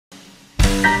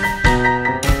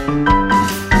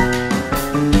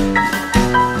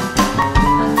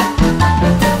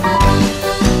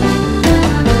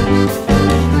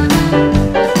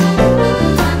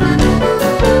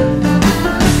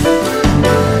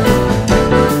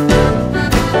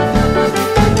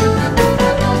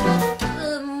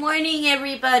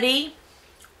Everybody.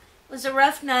 It was a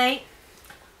rough night.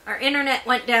 Our internet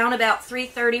went down about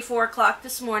 3:30, 4 o'clock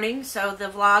this morning, so the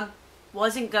vlog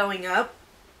wasn't going up.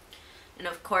 And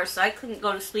of course, I couldn't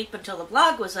go to sleep until the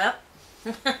vlog was up.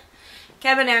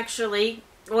 Kevin actually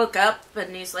woke up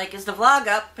and he's like, "Is the vlog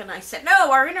up?" And I said,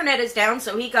 "No, our internet is down."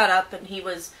 So he got up and he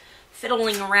was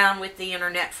fiddling around with the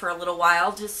internet for a little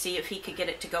while to see if he could get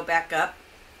it to go back up.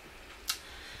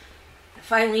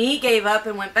 Finally, he gave up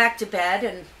and went back to bed,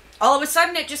 and all of a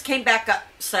sudden, it just came back up,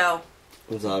 so...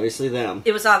 It was obviously them.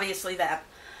 It was obviously them.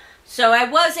 So I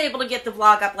was able to get the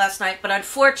vlog up last night, but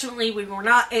unfortunately, we were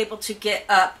not able to get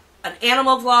up an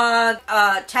animal vlog,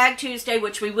 Tag Tuesday,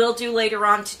 which we will do later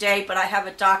on today, but I have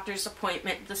a doctor's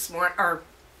appointment this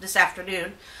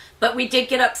afternoon. But we did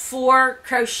get up 4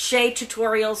 crochet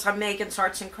tutorials on Megan's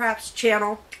Arts and Crafts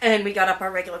channel, and we got up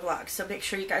our regular vlog, so make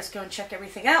sure you guys go and check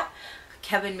everything out.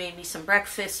 Kevin made me some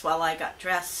breakfast while I got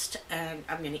dressed, and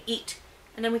I'm going to eat,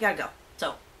 and then we got to go.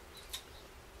 So,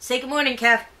 say good morning,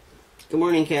 Kev. Good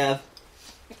morning, Kev.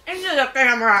 Into the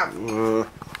camera.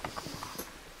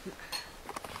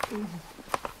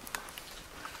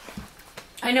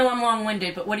 I know I'm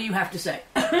long-winded, but what do you have to say?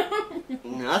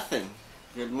 Nothing.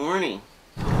 Good morning.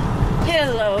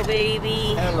 Hello,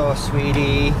 baby. Hello,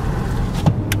 sweetie.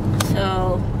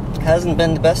 So... Hasn't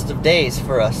been the best of days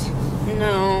for us.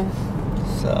 No.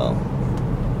 So,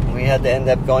 we had to end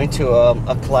up going to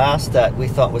a class that we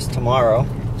thought was tomorrow.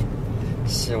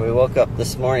 So we woke up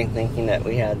this morning thinking that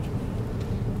we had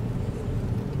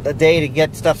a day to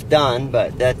get stuff done,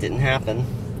 but that didn't happen.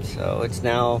 So it's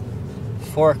now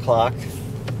 4 o'clock.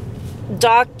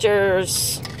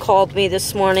 Doctors called me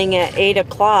this morning at 8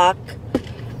 o'clock,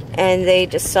 and they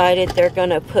decided they're going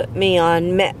to put me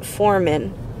on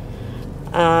metformin.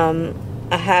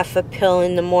 A half a pill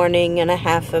in the morning and a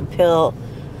half a pill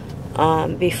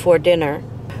before dinner.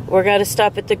 We're going to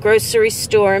stop at the grocery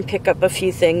store and pick up a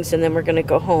few things, and then we're going to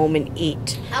go home and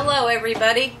eat. Hello,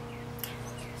 everybody.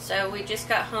 So we just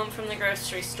got home from the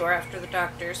grocery store after the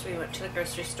doctors. We went to the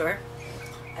grocery store.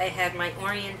 I had my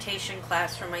orientation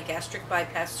class for my gastric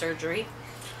bypass surgery,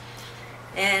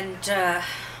 and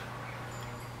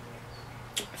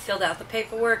filled out the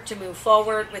paperwork to move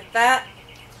forward with that.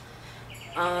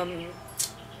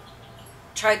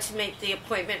 Tried to make the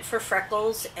appointment for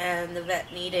Freckles, and the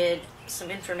vet needed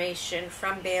some information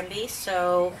from Bambi,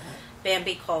 so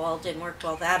Bambi called and worked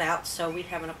all that out, so we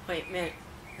have an appointment.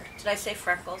 Did I say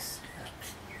Freckles?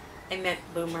 I meant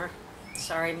Boomer.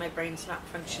 Sorry, my brain's not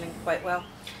functioning quite well.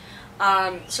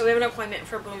 So we have an appointment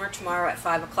for Boomer tomorrow at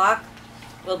 5 o'clock.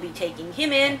 We'll be taking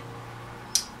him in,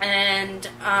 and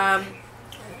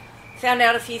found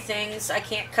out a few things. I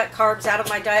can't cut carbs out of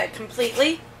my diet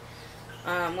completely,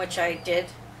 which I did,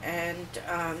 and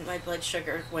my blood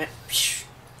sugar went psh.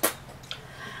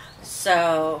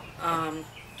 So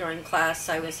during class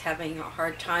I was having a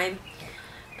hard time.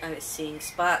 I was seeing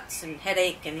spots and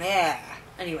headache and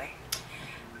anyway.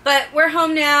 But we're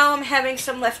home now. I'm having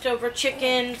some leftover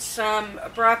chicken, some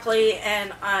broccoli,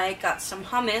 and I got some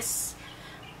hummus,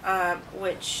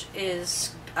 which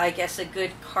is, I guess, a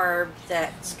good carb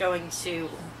that's going to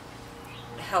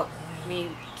help me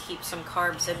keep some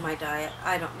carbs in my diet.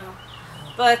 I don't know.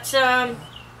 But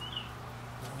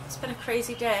it's been a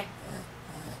crazy day.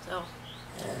 So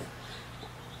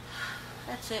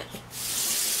that's it.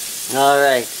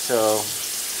 Alright, so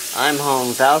I'm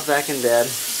home. Val's back in bed.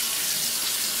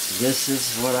 This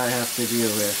is what I have to deal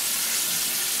with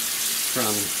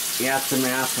from the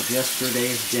aftermath of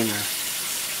yesterday's dinner.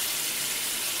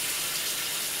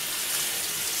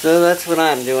 So that's what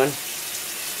I'm doing.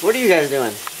 What are you guys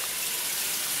doing?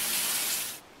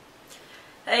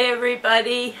 Hey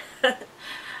everybody.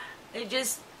 I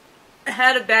just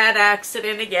had a bad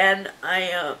accident again.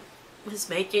 I was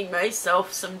making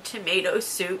myself some tomato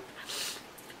soup,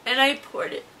 and I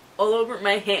poured it all over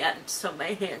my hand, so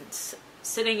my hand's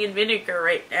sitting in vinegar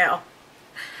right now.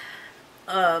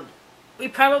 We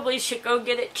probably should go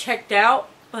get it checked out,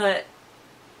 but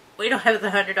we don't have the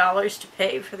 $100 to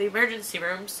pay for the emergency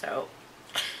room, so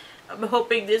I'm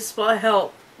hoping this will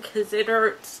help, because it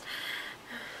hurts.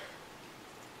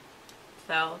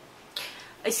 So,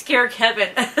 I scare Kevin.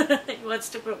 He wants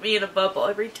to put me in a bubble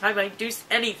every time I do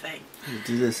anything. You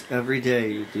do this every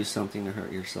day. You do something to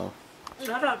hurt yourself.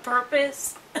 Not on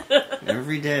purpose.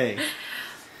 Every day.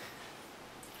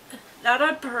 Not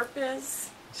on purpose.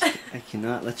 I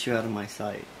cannot let you out of my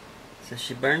sight. So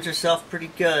she burns herself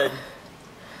pretty good.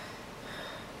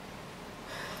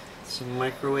 Some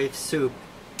microwave soup.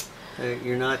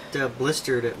 You're not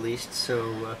blistered at least,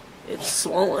 so... it's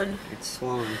swollen. It's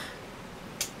swollen.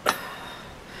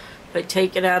 If I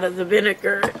take it out of the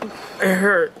vinegar, it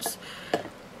hurts.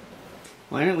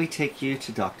 Why don't we take you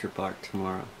to Dr. Bart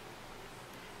tomorrow?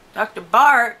 Dr.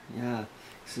 Bart? Yeah,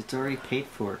 because it's already paid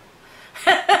for.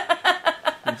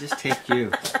 I'll just take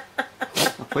you.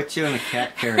 I'll put you in a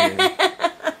cat carrier.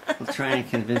 We'll try and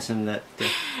convince him that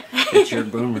you're a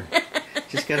boomer.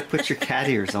 Just gotta put your cat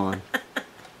ears on.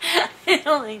 I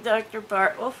don't think Dr.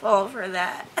 Bart will fall for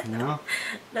that. No?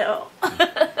 No.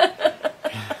 Oh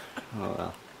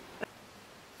well.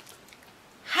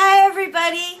 Hi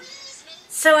everybody!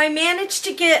 So I managed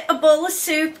to get a bowl of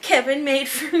soup Kevin made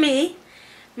for me.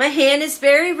 My hand is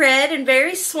very red and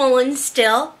very swollen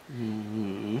still.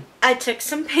 Mm-hmm. I took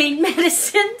some pain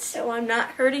medicine, so I'm not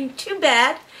hurting too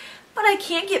bad. But I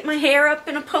can't get my hair up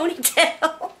in a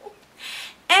ponytail.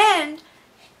 And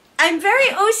I'm very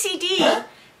OCD,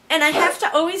 and I have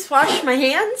to always wash my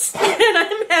hands. And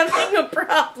I'm having a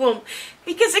problem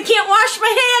because I can't wash my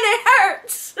hand, it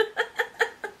hurts.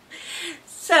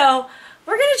 So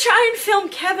we're going to try and film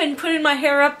Kevin putting my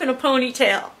hair up in a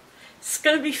ponytail. It's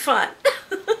going to be fun.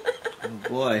 Oh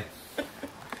boy.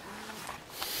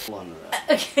 Hold on to that.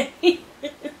 Okay.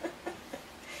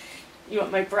 You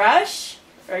want my brush?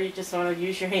 Or you just want to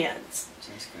use your hands?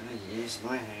 Just gonna use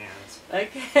my hands.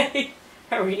 Okay.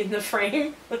 Are we in the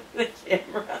frame with the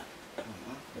camera?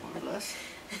 More or less.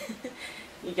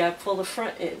 You gotta pull the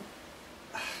front in.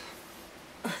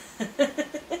 You're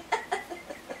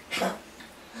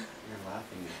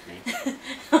laughing at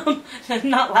me. I'm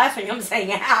not laughing, I'm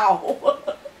saying ow.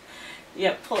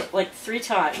 Yeah, pull it like 3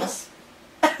 times.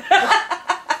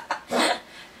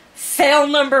 Fail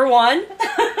number 1.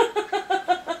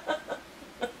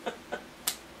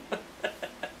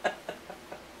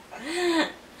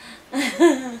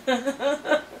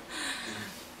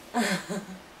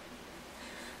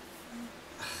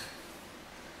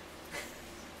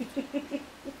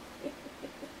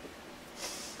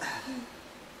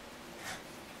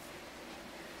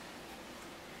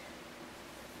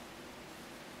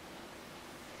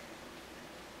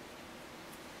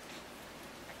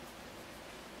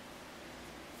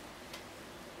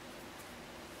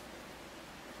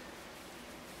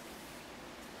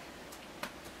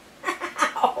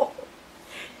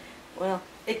 Well,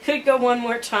 it could go one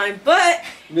more time, but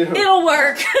no. It'll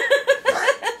work.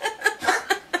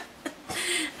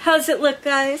 How's it look,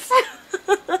 guys?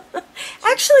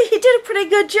 Actually, he did a pretty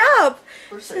good job.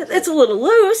 It's a little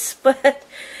loose, but